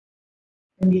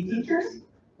Can be teachers?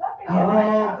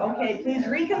 Oh, okay, please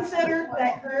reconsider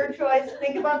that career choice.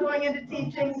 Think about going into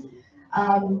teaching.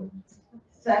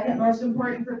 Second most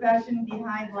important profession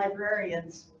behind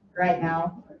librarians right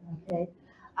now. Okay.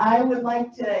 I would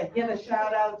like to give a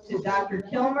shout out to Dr.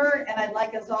 Kilmer, and I'd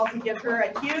like us all to give her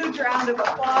a huge round of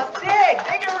applause.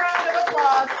 Bigger round of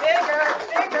applause.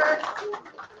 Bigger.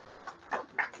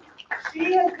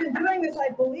 She has been doing this, I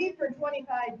believe, for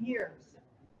 25 years.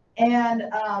 And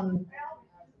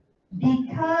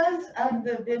because of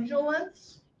the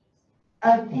vigilance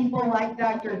of people like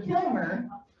Dr. Kilmer,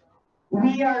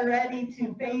 we are ready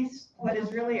to face what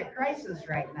is really a crisis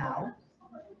right now.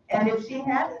 And if she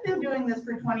hadn't been doing this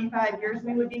for 25 years,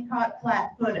 we would be caught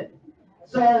flat-footed.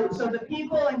 So the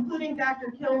people, including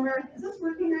Dr. Kilmer, is this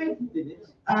working right?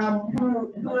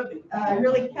 Who have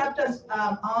really kept us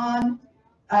on,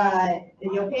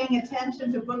 paying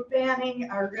attention to book banning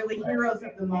are really heroes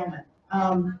of the moment.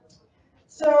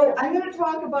 So I'm going to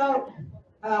talk about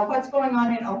what's going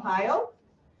on in Ohio.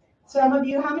 How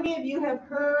many of you have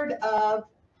heard of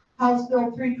House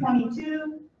Bill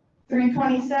 322,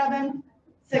 327,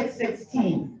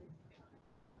 616?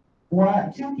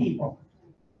 Two people.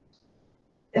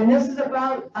 And this is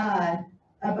about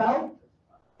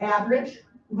average,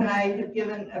 when I have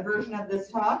given a version of this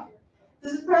talk.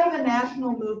 This is part of a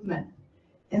national movement.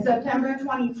 In September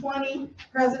 2020,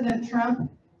 President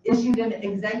Trump issued an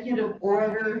executive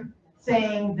order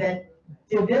saying that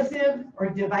divisive or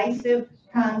divisive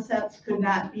concepts could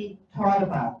not be taught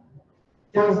about.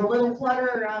 There was a little flutter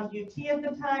around UT at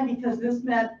the time because this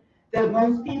meant that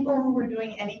most people who were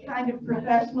doing any kind of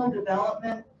professional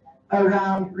development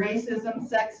around racism,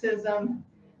 sexism,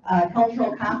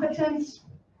 cultural competence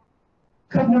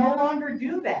could no longer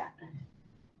do that.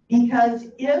 Because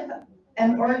if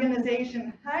an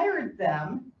organization hired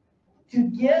them to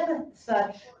give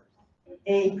such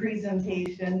a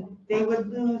presentation, they would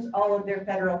lose all of their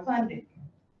federal funding.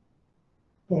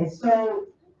 Okay, so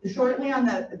shortly on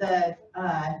the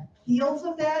heels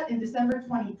of that, in December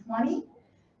 2020,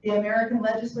 the American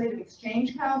Legislative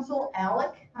Exchange Council,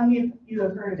 ALEC, how many of you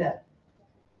have heard of it?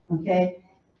 Okay,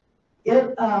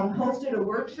 it hosted a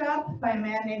workshop by a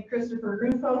man named Christopher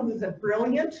Rufo, who's a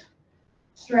brilliant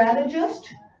strategist,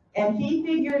 and he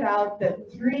figured out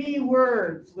that 3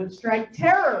 words would strike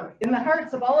terror in the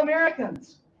hearts of all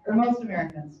Americans, or most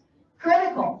Americans.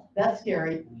 Critical, that's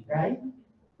scary, right?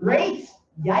 Race,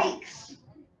 yikes.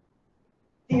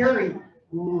 Theory,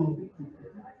 ooh.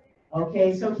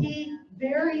 Okay, so he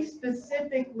very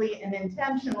specifically and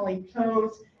intentionally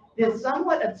chose this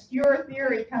somewhat obscure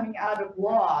theory coming out of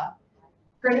law,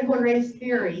 critical race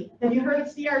theory. Have you heard of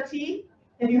CRT?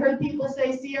 Have you heard people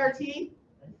say CRT?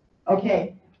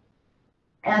 Okay.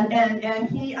 And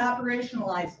he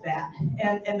operationalized that.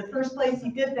 And the first place he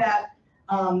did that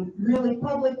really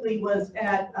publicly was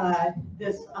at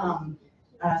this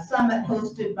summit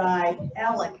hosted by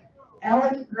ALEC.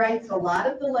 ALEC writes a lot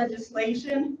of the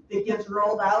legislation that gets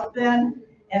rolled out then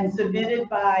and submitted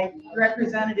by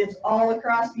representatives all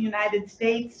across the United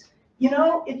States. You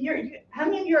know, how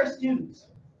many of you are students?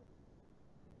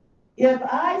 If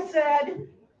I said,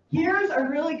 here's a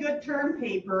really good term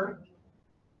paper,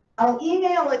 I'll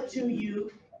email it to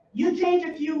you, you change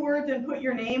a few words and put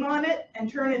your name on it and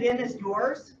turn it in as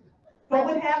yours, what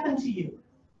would happen to you?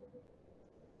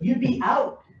 You'd be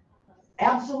out.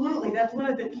 Absolutely, that's one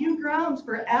of the few grounds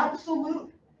for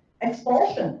absolute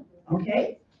expulsion,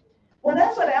 okay? Well,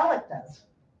 that's what ALEC does,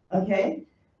 okay?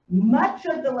 Much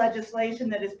of the legislation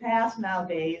that is passed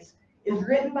nowadays is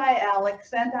written by ALEC,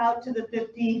 sent out to the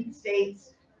 50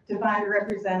 states to find a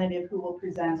representative who will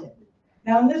present it.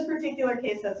 Now, in this particular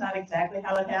case, that's not exactly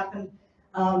how it happened.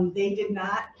 They did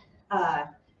not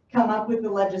come up with the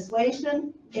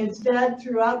legislation. Instead,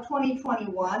 throughout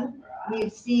 2021,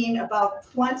 we've seen about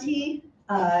 20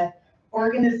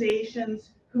 organizations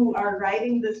who are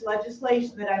writing this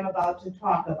legislation that I'm about to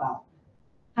talk about.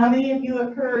 How many of you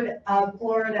have heard of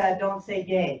Florida Don't Say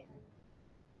Gay?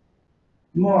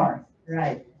 More,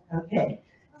 right, okay.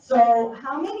 So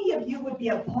how many of you would be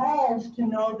appalled to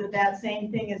know that that same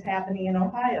thing is happening in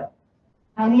Ohio?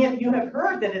 How many of you have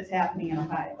heard that it's happening in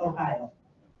Ohio?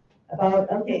 About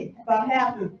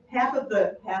half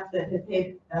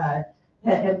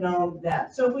that have known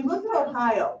that. So if we look at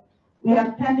Ohio, we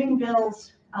have pending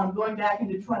bills going back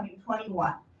into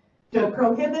 2021 to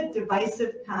prohibit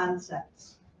divisive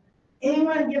concepts.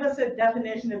 Anyone give us a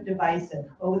definition of divisive?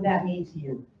 What would that mean to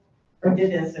you? Or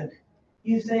divisive?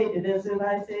 You say divisive,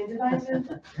 I say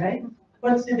divisive, right?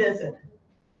 What's divisive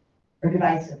or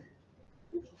divisive?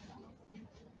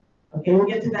 Okay, we'll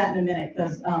get to that in a minute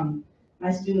because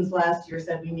my students last year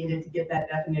said we needed to get that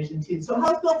definition too. So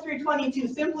House Bill 322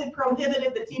 simply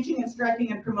prohibited the teaching,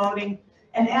 instructing, and promoting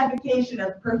an advocation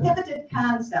of prohibited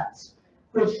concepts,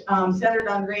 which centered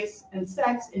on race and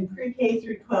sex in pre-K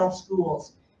through 12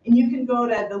 schools. And you can go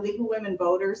to the League of Women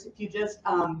Voters if you just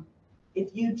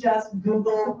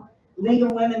Google League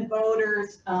of Women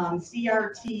Voters,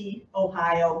 CRT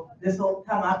Ohio. This will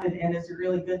come up and is a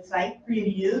really good site for you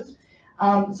to use.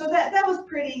 So that was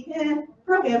pretty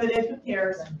prohibited. Who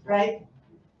cares, right?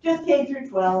 Just K through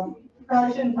 12.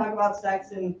 Probably shouldn't talk about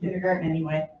sex in kindergarten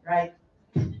anyway, right?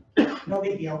 No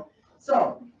big deal.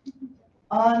 So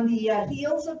on the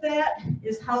heels of that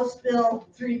is House Bill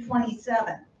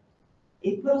 327.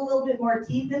 It put a little bit more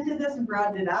teeth into this and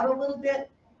broadened it out a little bit.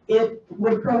 It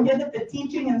would prohibit the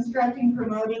teaching, instructing,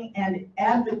 promoting, and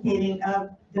advocating of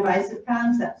divisive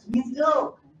concepts. We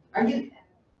still,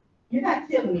 you're not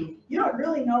kidding me. You don't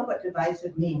really know what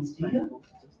divisive means, do you?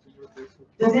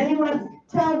 Does anyone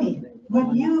tell me,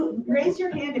 would you raise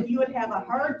your hand if you would have a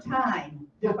hard time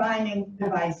defining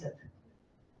divisive?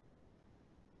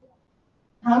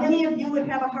 How many of you would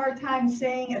have a hard time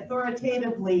saying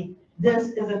authoritatively, this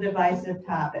is a divisive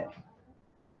topic?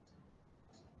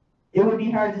 It would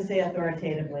be hard to say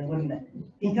authoritatively, wouldn't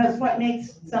it? Because what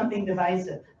makes something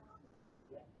divisive?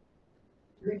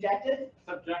 Rejected?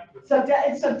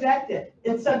 Subjective. It's subjective.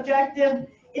 It's subjective.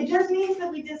 It just means that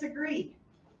we disagree,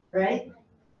 right?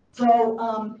 So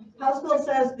House Bill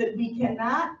says that we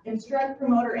cannot instruct,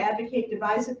 promote, or advocate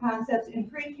divisive concepts in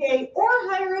pre-K or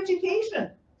higher education.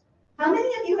 How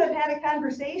many of you have had a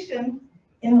conversation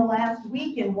in the last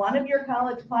week in one of your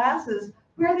college classes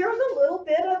where there was a little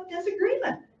bit of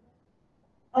disagreement?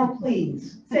 Oh,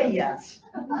 please, say yes.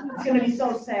 It's going to be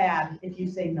so sad if you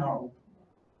say no.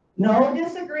 No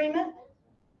disagreement?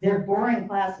 They're boring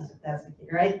classes if that's the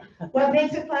case, right? What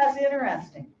makes a class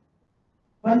interesting?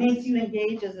 What makes you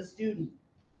engage as a student?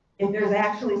 If there's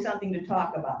actually something to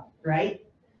talk about, right?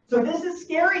 So this is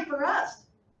scary for us.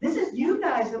 This is you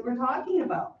guys that we're talking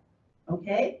about,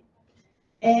 okay?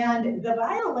 And the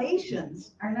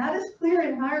violations are not as clear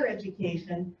in higher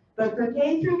education, but for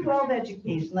K through 12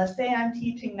 education, let's say I'm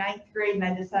teaching 9th grade and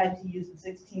I decide to use the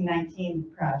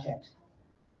 1619 project.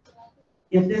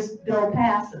 If this bill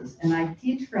passes and I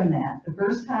teach from that, the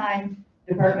first time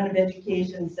Department of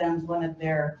Education sends one of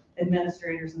their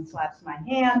administrators and slaps my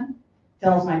hand,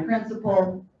 tells my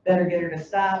principal, better get her to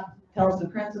stop, tells the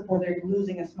principal they're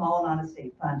losing a small amount of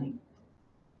state funding.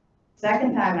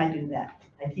 Second time I do that,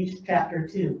 I teach chapter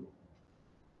 2.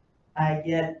 I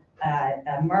get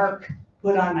a mark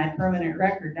put on my permanent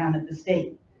record down at the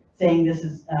state saying this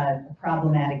is a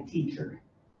problematic teacher.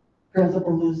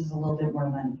 Principal loses a little bit more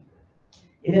money.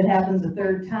 If it happens a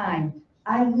third time,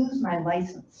 I lose my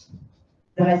license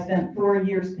that I spent 4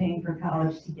 years paying for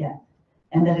college to get,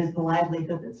 and that is the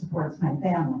livelihood that supports my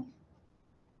family.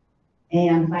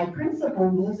 And my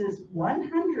principal loses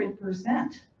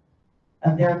 100%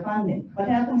 of their funding. What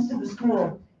happens to the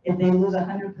school if they lose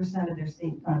 100% of their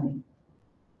state funding?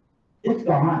 It's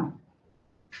gone.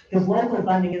 Because local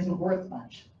funding isn't worth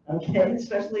much, okay?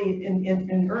 Especially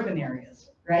in urban areas,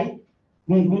 right?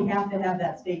 We have to have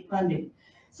that state funding.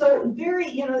 So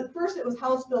first it was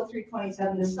House Bill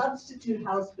 327, the substitute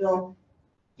House Bill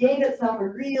gave itself a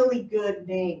really good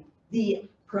name. The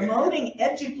Promoting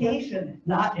Education,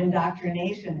 Not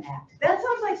Indoctrination Act. That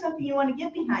sounds like something you want to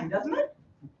get behind, doesn't it?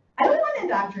 I don't want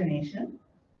indoctrination.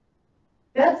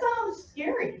 That sounds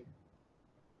scary.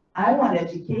 I want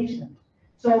education.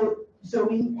 So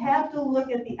we have to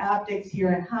look at the optics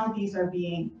here and how these are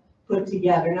being put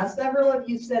together. Now, several of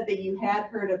you said that you had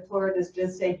heard of Florida's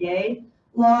Just Say Gay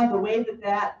law. The way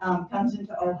that comes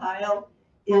into Ohio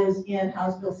is in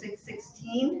House Bill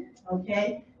 616,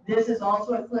 okay? This is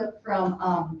also a clip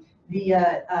from the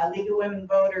League of Women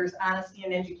Voters Honesty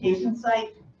and Education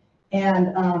site. And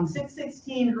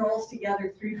 616 rolls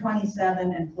together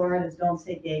 327 and Florida's Don't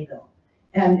Say Gay bill.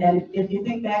 And if you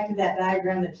think back to that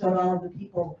diagram that showed all of the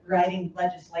people writing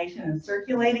legislation and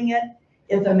circulating it,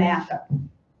 it's a mashup.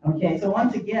 Okay, so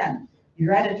once again, you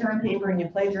write a term paper and you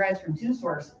plagiarize from 2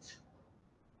 sources.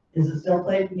 Is it still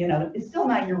it's still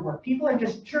not your work. People are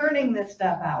just churning this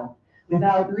stuff out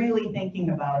without really thinking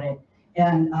about it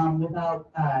and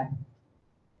without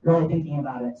really thinking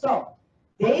about it. So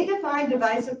they define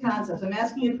divisive concepts. I'm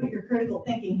asking you to put your critical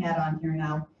thinking hat on here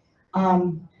now.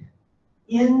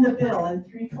 In the bill in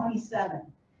 327,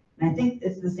 and I think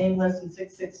it's the same list in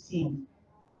 616,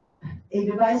 a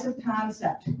divisive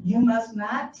concept. You must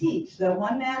not teach that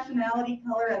one nationality,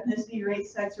 color, ethnicity,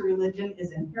 race, sex, or religion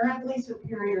is inherently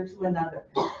superior to another.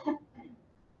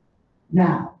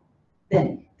 Now,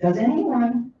 then, does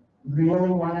anyone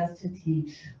really want us to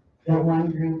teach that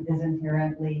one group is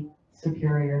inherently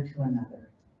superior to another?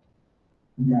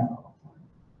 No.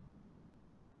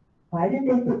 Why did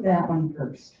they put that one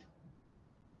first?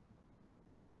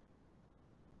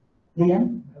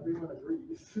 Lynne? Everyone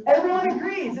agrees. Everyone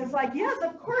agrees. It's like, yes,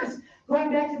 of course.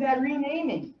 Going back to that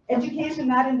renaming, education,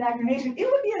 not indoctrination. It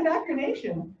would be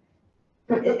indoctrination.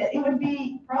 It would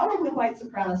be probably white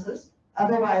supremacists,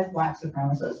 otherwise black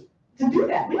supremacists, to do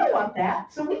that. We don't want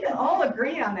that. So we can all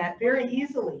agree on that very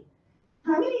easily.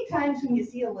 How many times when you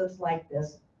see a list like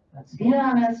this, let's be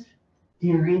honest, do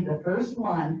you read the first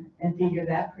one and figure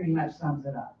that pretty much sums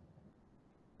it up?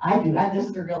 I do. This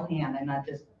is a real hand. I'm not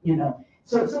just,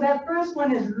 So that first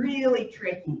one is really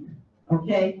tricky,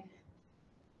 okay?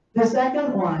 The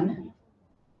second one,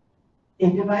 a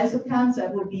divisive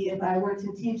concept would be if I were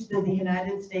to teach that the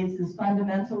United States is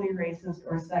fundamentally racist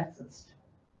or sexist.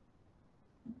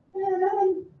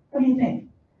 What do you think?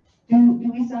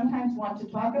 Do we sometimes want to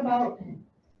talk about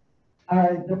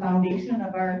the foundation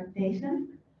of our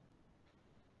nation?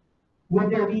 Would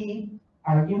there be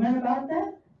argument about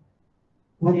that?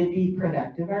 Would it be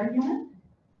productive argument?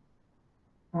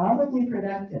 Probably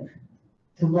productive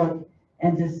to look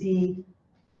and to see.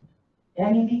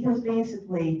 I mean, because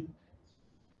basically,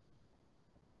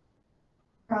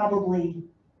 probably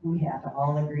we have to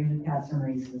all agree we've got some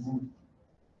racism.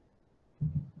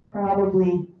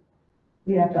 Probably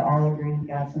we have to all agree we've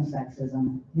got some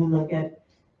sexism. You look at,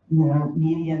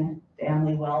 median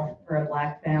family wealth for a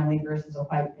black family versus a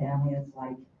white family, it's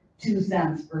like 2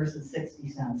 cents versus 60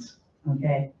 cents,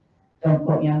 okay? Don't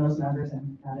quote me on those numbers,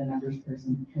 I'm not a numbers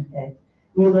person, okay?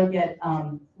 We look at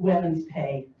women's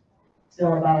pay,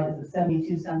 still about, is it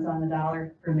 72 cents on the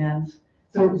dollar for men's?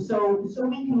 So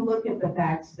we can look at the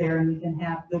facts there and we can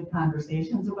have good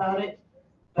conversations about it,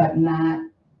 but not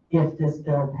if this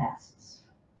bill passes.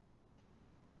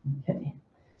 Okay,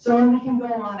 so we can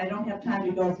go on. I don't have time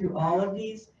to go through all of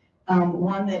these.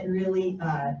 One that really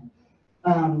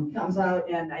comes out,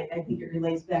 and I think it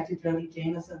relates back to Jody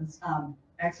Jameson's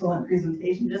excellent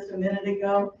presentation just a minute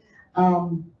ago.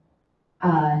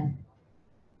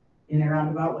 In a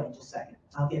roundabout way, just a second,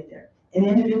 I'll get there. An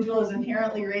individual is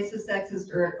inherently racist,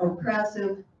 sexist, or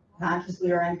oppressive,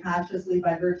 consciously or unconsciously,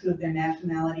 by virtue of their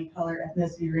nationality, color,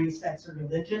 ethnicity, race, sex, or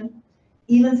religion.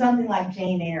 Even something like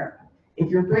Jane Eyre, if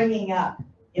you're bringing up,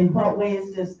 in what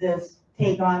ways does this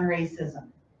take on racism?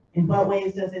 In what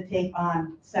ways does it take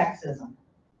on sexism?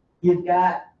 You've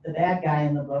got the bad guy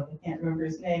in the book, I can't remember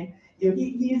his name.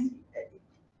 He's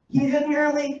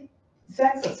inherently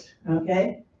sexist,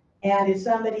 okay? And if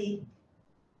somebody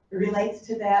relates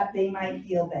to that, they might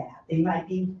feel bad. They might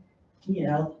be,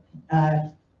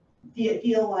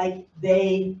 feel like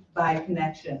they, by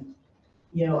connection,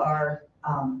 are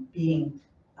being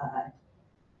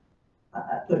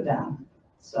put down.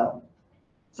 So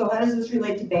how does this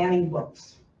relate to banning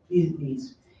books?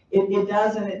 These. It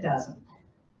does and it doesn't.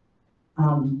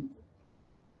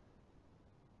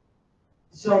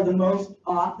 So the most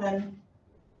often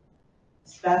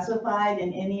specified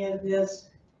in any of this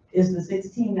is the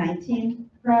 1619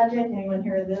 project. Anyone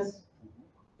hear of this?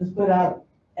 It was put out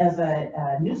as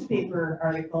a newspaper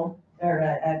article or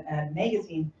a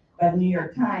magazine by the New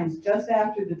York Times just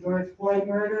after the George Floyd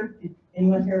murder. Did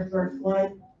anyone hear of George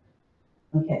Floyd?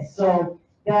 Okay, so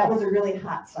that was a really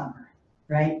hot summer,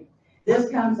 right? This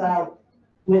comes out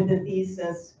with the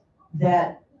thesis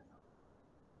that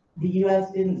the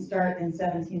U.S. didn't start in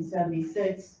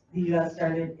 1776. The U.S.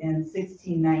 started in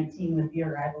 1619 with the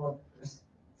arrival of the first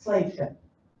slave ship.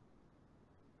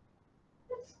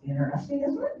 That's interesting,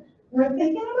 isn't it? Worth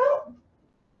thinking about?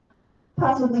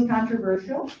 Possibly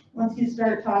controversial once you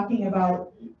start talking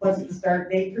about what's the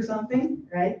start date for something,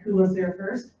 right? Who was there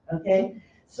first? Okay,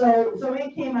 so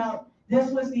it came out.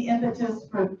 This was the impetus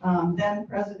for then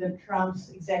President Trump's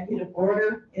executive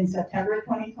order in September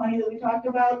 2020 that we talked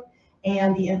about,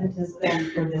 and the impetus then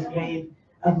for this wave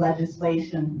of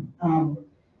legislation.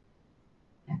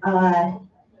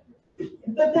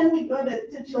 But then we go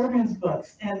to children's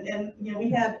books, and we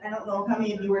had, I don't know how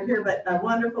many of you were here, but a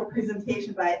wonderful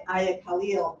presentation by Aya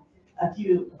Khalil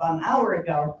about an hour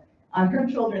ago on her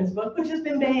children's book, which has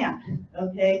been banned,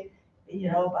 okay?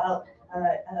 About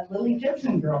a little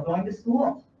Egyptian girl going to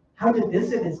school. How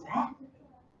divisive is that,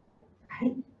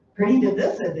 right? Pretty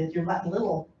divisive if you're letting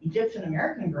little Egyptian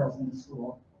American girls into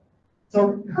school.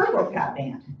 So her book got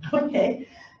banned, okay?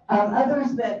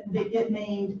 Others that get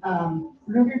named,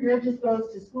 Ruby Bridges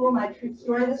Goes to School, My True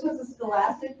Story. This was a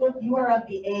Scholastic book. You are of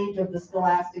the age of the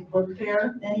Scholastic Book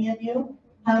Fair, any of you?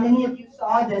 How many of you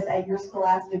saw this at your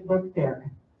Scholastic Book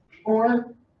Fair?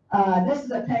 Or this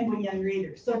is a Penguin Young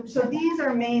Reader. So these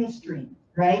are mainstream,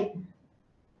 right?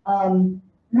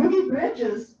 Ruby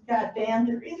Bridges got banned.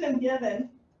 The reason given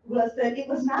was that it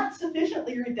was not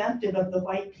sufficiently redemptive of the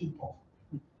white people.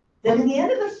 That in the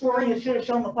end of the story, it should have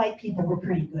shown the white people were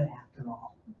pretty good after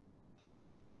all.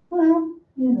 Well,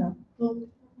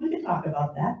 we could talk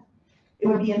about that. It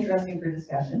would be interesting for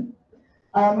discussion.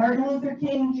 Martin Luther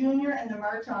King Jr. and the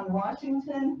March on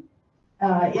Washington,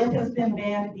 it has been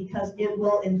banned because it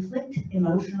will inflict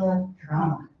emotional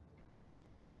trauma.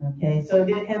 Okay, so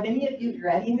have any of you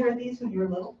read either of these when you were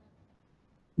little?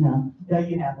 No,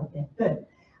 you have, okay, good.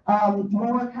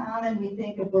 More common, we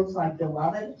think of books like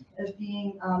Beloved as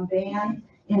being banned.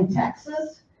 In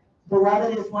Texas,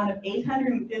 Beloved is one of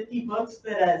 850 books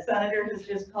that a senator has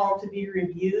just called to be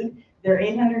reviewed. There are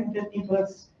 850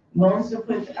 books, most of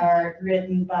which are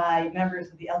written by members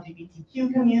of the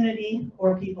LGBTQ community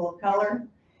or people of color.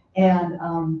 And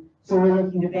so we're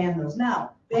looking to ban those.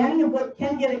 Now, banning a book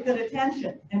can get a good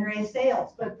attention and raise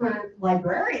sales, but for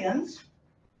librarians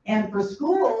and for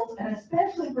schools, and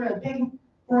especially for a big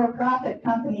for-profit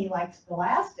company like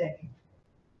Scholastic,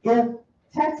 if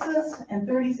Texas and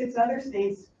 36 other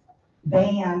states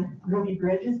ban Ruby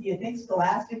Bridges, do you think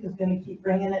Scholastic is going to keep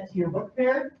bringing it to your book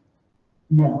fair?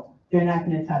 No, they're not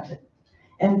going to touch it.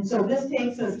 And so this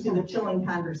takes us to the chilling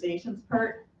conversations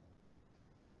part.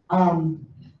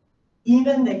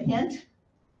 Even the hint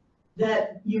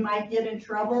that you might get in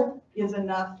trouble is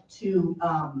enough to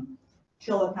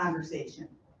chill a conversation.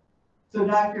 So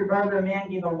Dr. Barbara Mann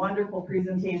gave a wonderful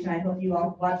presentation. I hope you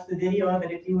all watched the video of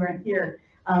it if you weren't here,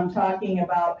 talking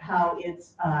about how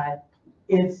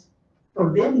it's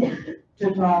forbidden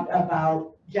to talk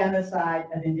about genocide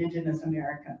of Indigenous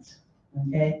Americans.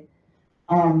 Okay,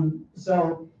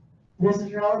 so this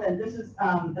is relevant. This is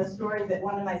a story that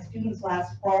one of my students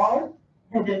last fall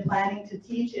had been planning to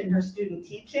teach in her student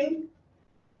teaching.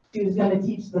 She was going to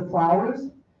teach The Flowers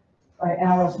by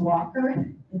Alice Walker.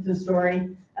 It's a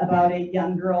story about a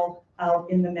young girl out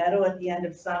in the meadow at the end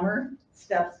of summer,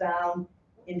 steps down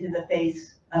into the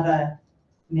face of a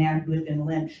man who had been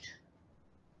lynched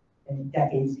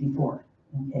decades before.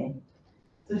 Okay,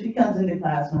 so she comes into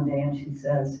class one day and she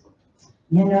says,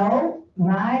 you know,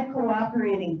 my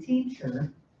cooperating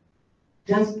teacher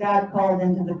just got called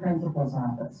into the principal's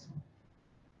office.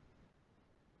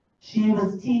 She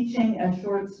was teaching a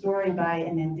short story by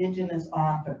an Indigenous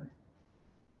author.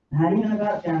 Not even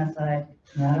about genocide,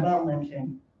 not about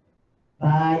lynching,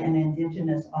 by an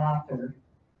Indigenous author.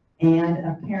 And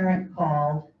a parent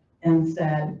called and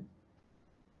said,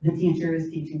 the teacher is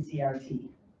teaching CRT. Does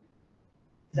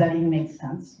that even make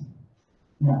sense?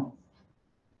 No.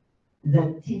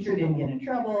 The teacher didn't get in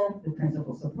trouble, the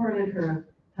principal supported her.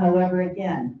 However,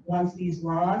 again, once these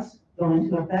laws go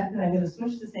into effect, and I'm going to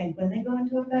switch to saying when they go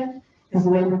into effect, because the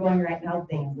way we're going right now,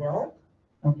 they will,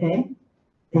 okay?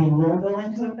 They will go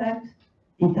into effect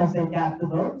because they've got the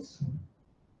votes,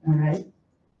 all right?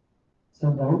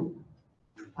 So vote,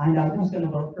 find out who's going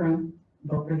to vote for them,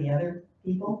 vote for the other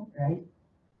people, right?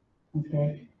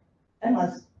 Okay,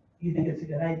 unless you think it's a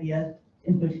good idea,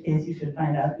 in which case you should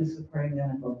find out who's supporting them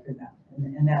and vote for them.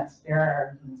 And there are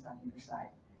arguments on either side.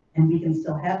 And we can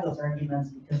still have those arguments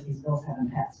because these bills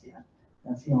haven't passed yet.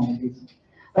 That's the only reason.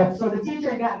 But so the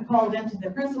teacher had gotten called into the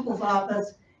principal's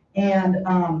office and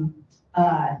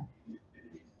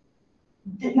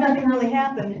nothing really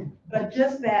happened, but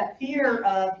just that fear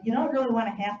of, you don't really want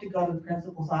to have to go to the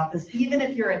principal's office, even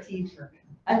if you're a teacher.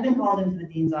 I've been called into the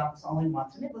dean's office only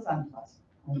once, and it was unpleasant,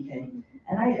 okay?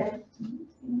 And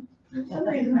for some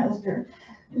reason I was there.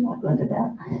 I won't go into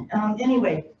that.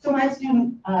 Anyway, so my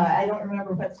student, I don't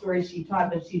remember what story she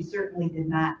taught, but she certainly did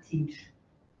not teach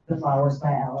The Flowers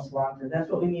by Alice Walker.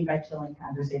 That's what we mean by chilling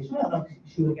conversation. I don't know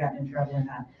if she would have gotten in trouble or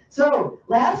not. So,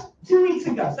 2 weeks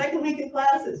ago, second week of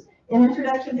classes, in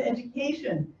Introduction to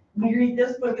Education, we read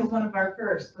this book as one of our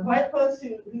first. The white folks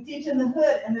who teach in the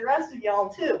hood, and the rest of y'all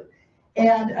too.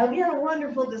 And we had a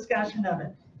wonderful discussion of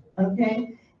it,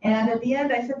 okay? And at the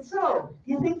end I said, so,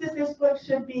 do you think that this book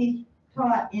should be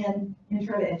taught in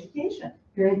Intro to Education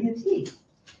here at UT?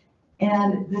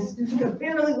 And the student could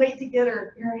barely wait to get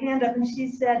her hand up, and she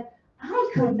said,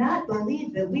 I could not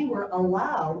believe that we were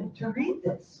allowed to read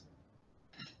this.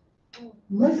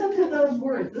 Listen to those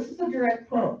words. This is a direct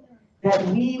quote, that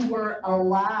we were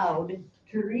allowed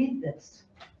to read this.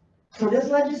 So this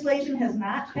legislation has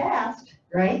not passed,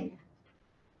 right?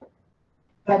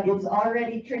 But it's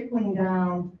already trickling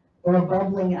down or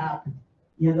bubbling up.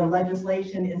 You know, the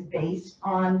legislation is based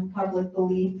on public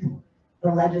belief.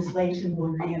 The legislation will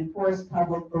reinforce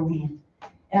public belief.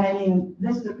 And I mean,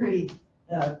 this is a pretty,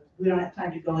 we don't have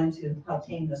time to go into how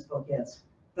tame this book is.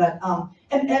 But,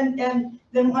 and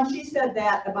then once she said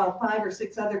that, about 5 or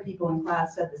 6 other people in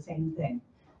class said the same thing.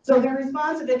 So the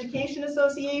responsive education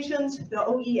associations, the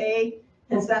OEA,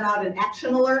 has sent out an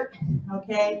action alert,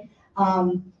 okay?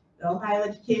 The Ohio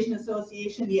Education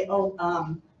Association, the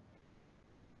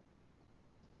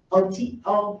OFT,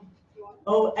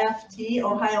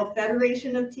 Ohio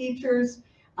Federation of Teachers,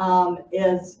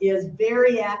 is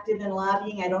very active in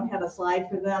lobbying. I don't have a slide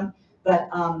for them, but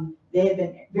they have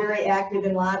been very active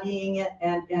in lobbying it,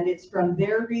 and it's from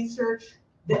their research.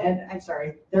 I'm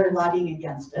sorry, they're lobbying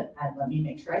against it. Let me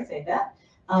make sure I say that.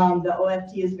 The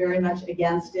OFT is very much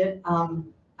against it.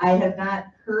 I have not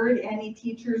heard any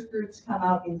teachers groups come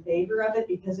out in favor of it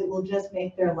because it will just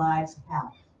make their lives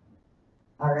hell.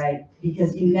 All right,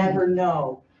 because you never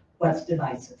know what's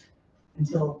divisive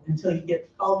until you get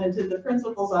called into the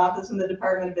principal's office and the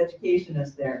Department of Education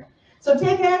is there. So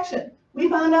take action. We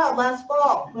found out last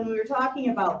fall when we were talking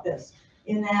about this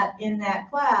in that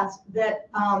class that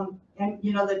and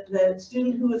you know the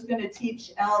student who was going to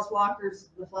teach Alice Walker's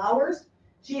The Flowers,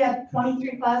 she had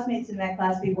 23 classmates in that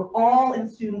class. They were all in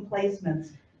student placements.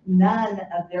 None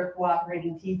of their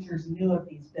cooperating teachers knew of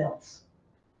these bills.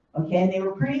 Okay, and they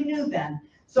were pretty new then.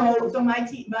 So my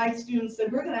students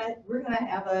said we're gonna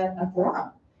have a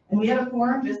forum, and we had a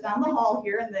forum just down the hall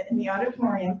here in the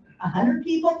auditorium. 100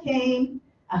 people came,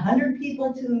 100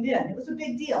 people tuned in. It was a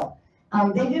big deal.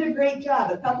 They did a great job.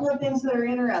 A couple of things that are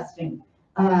interesting.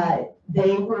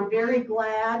 They were very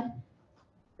glad,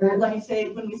 or let me say,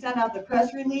 when we sent out the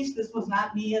press release, this was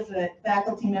not me as a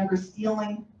faculty member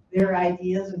stealing their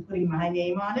ideas and putting my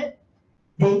name on it.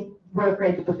 They were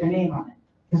afraid to put their name on it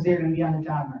because they're going to be on the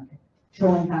job market.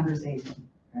 Chilling conversation,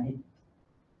 right?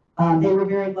 They were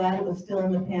very glad it was still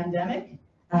in the pandemic.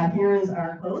 Here is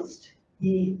our host.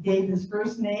 He gave his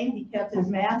first name. He kept his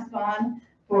mask on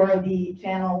for the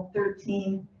Channel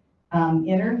 13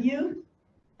 interview.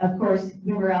 Of course,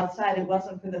 we were outside. It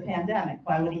wasn't for the pandemic.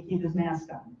 Why would he keep his mask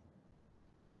on?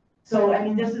 So, I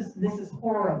mean, this is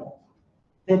horrible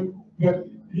that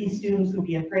these students would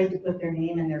be afraid to put their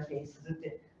name in their faces.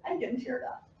 I'm getting teared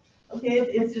up. Okay,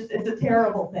 it's a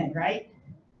terrible thing, right?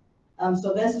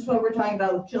 So this is what we're talking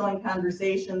about with chilling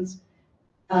conversations.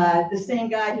 The same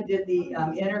guy who did the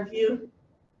interview,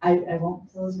 I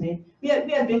won't tell his name. We had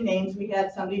big names. We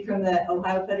had somebody from the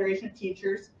Ohio Federation of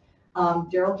Teachers,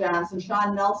 Gerald Johnson.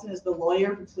 Sean Nelson is the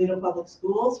lawyer for Toledo Public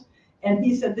Schools. And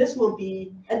he said, this will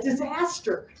be a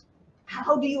disaster.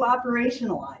 How do you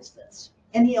operationalize this?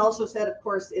 And he also said, of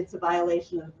course, it's a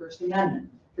violation of the First Amendment,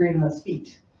 freedom of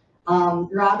speech.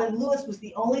 Robin Lewis was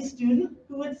the only student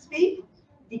who would speak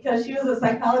because she was a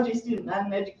psychology student, not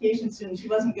an education student. She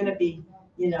wasn't going to be,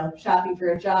 shopping for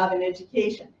a job in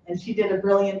education. And she did a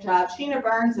brilliant job. Sheena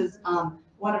Barnes is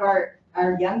one of our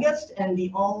youngest and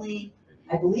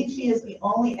I believe she is the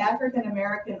only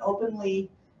African-American openly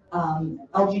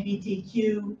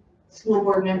LGBTQ school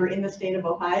board member in the state of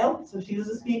Ohio. So she was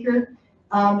a speaker.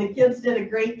 The kids did a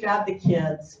great job. The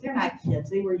kids, they're not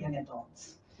kids, they were young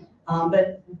adults.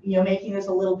 But making this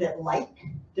a little bit light.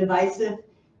 Divisive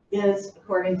is,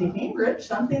 according to Cambridge,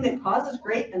 something that causes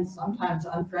great and sometimes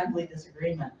unfriendly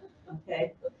disagreement.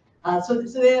 Okay, so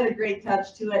they had a great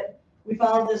touch to it. We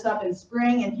followed this up in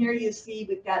spring, and here you see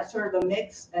we've got sort of a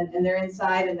mix, and they're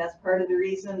inside, and that's part of the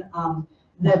reason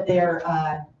that they're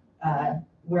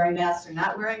wearing masks or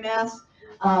not wearing masks.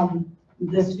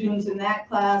 The students in that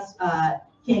class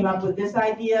came up with this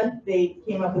idea. They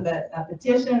came up with a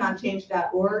petition on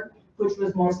change.org, which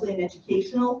was mostly an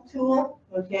educational tool,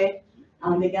 okay?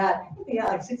 I think they got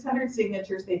like 600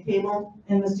 signatures they tabled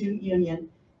in the student union.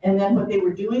 And then what they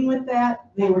were doing with that,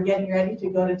 they were getting ready to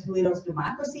go to Toledo's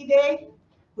Democracy Day,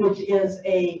 which is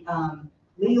a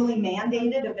legally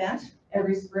mandated event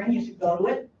every spring. You should go to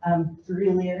it. It's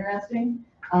really interesting.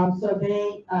 So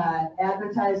they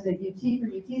advertised at UT for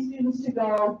UT students to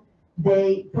go.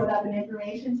 They put up an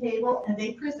information table and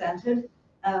they presented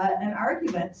an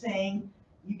argument saying,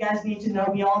 you guys need to know,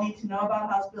 we all need to know about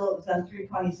House Bill, it was on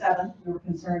 327 we were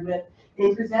concerned with.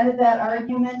 They presented that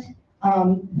argument.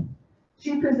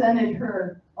 She presented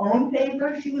her own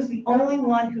paper. She was the only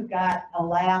one who got a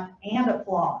laugh and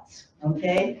applause,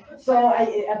 okay? So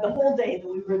the whole day that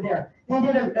we were there, they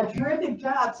did a terrific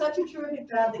job, such a terrific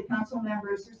job that Council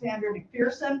Member Sandra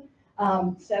McPherson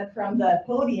said from the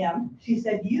podium, she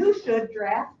said, you should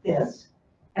draft this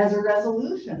as a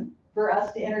resolution for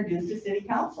us to introduce to City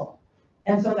Council.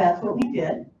 And so that's what we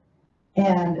did.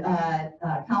 And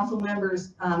Council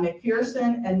Members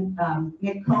McPherson and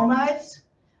McComides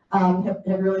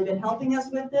have really been helping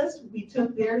us with this. We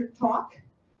took their talk.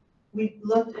 We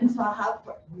looked and saw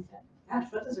we said,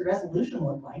 gosh, what does a resolution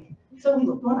look like? So we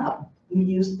looked one up. We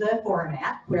used the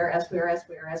format, whereas,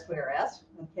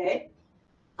 okay?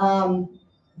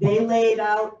 They laid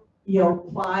out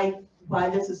why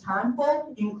this is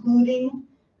harmful, including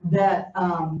that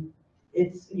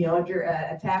it's, an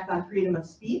attack on freedom of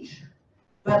speech,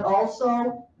 but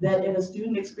also that if a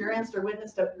student experienced or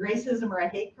witnessed a racism or a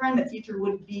hate crime, a teacher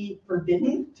would be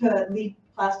forbidden to lead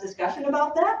class discussion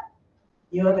about that.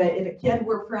 If a kid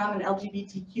were from an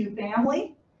LGBTQ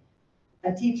family,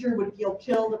 a teacher would feel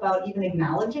chilled about even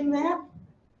acknowledging that.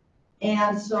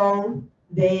 And so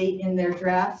they, in their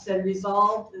draft, said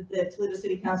resolved that the Toledo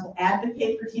City Council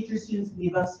advocate for teacher students the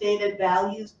above stated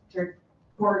values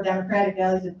for democratic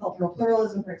values of cultural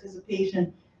pluralism,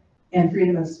 participation, and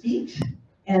freedom of speech,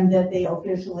 and that they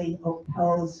officially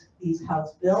oppose these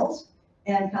House bills.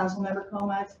 And Councilmember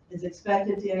Comax is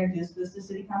expected to introduce this to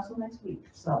City Council next week.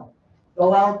 So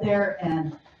go out there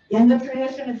and, in the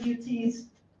tradition of UT's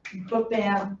book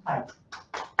ban, fight.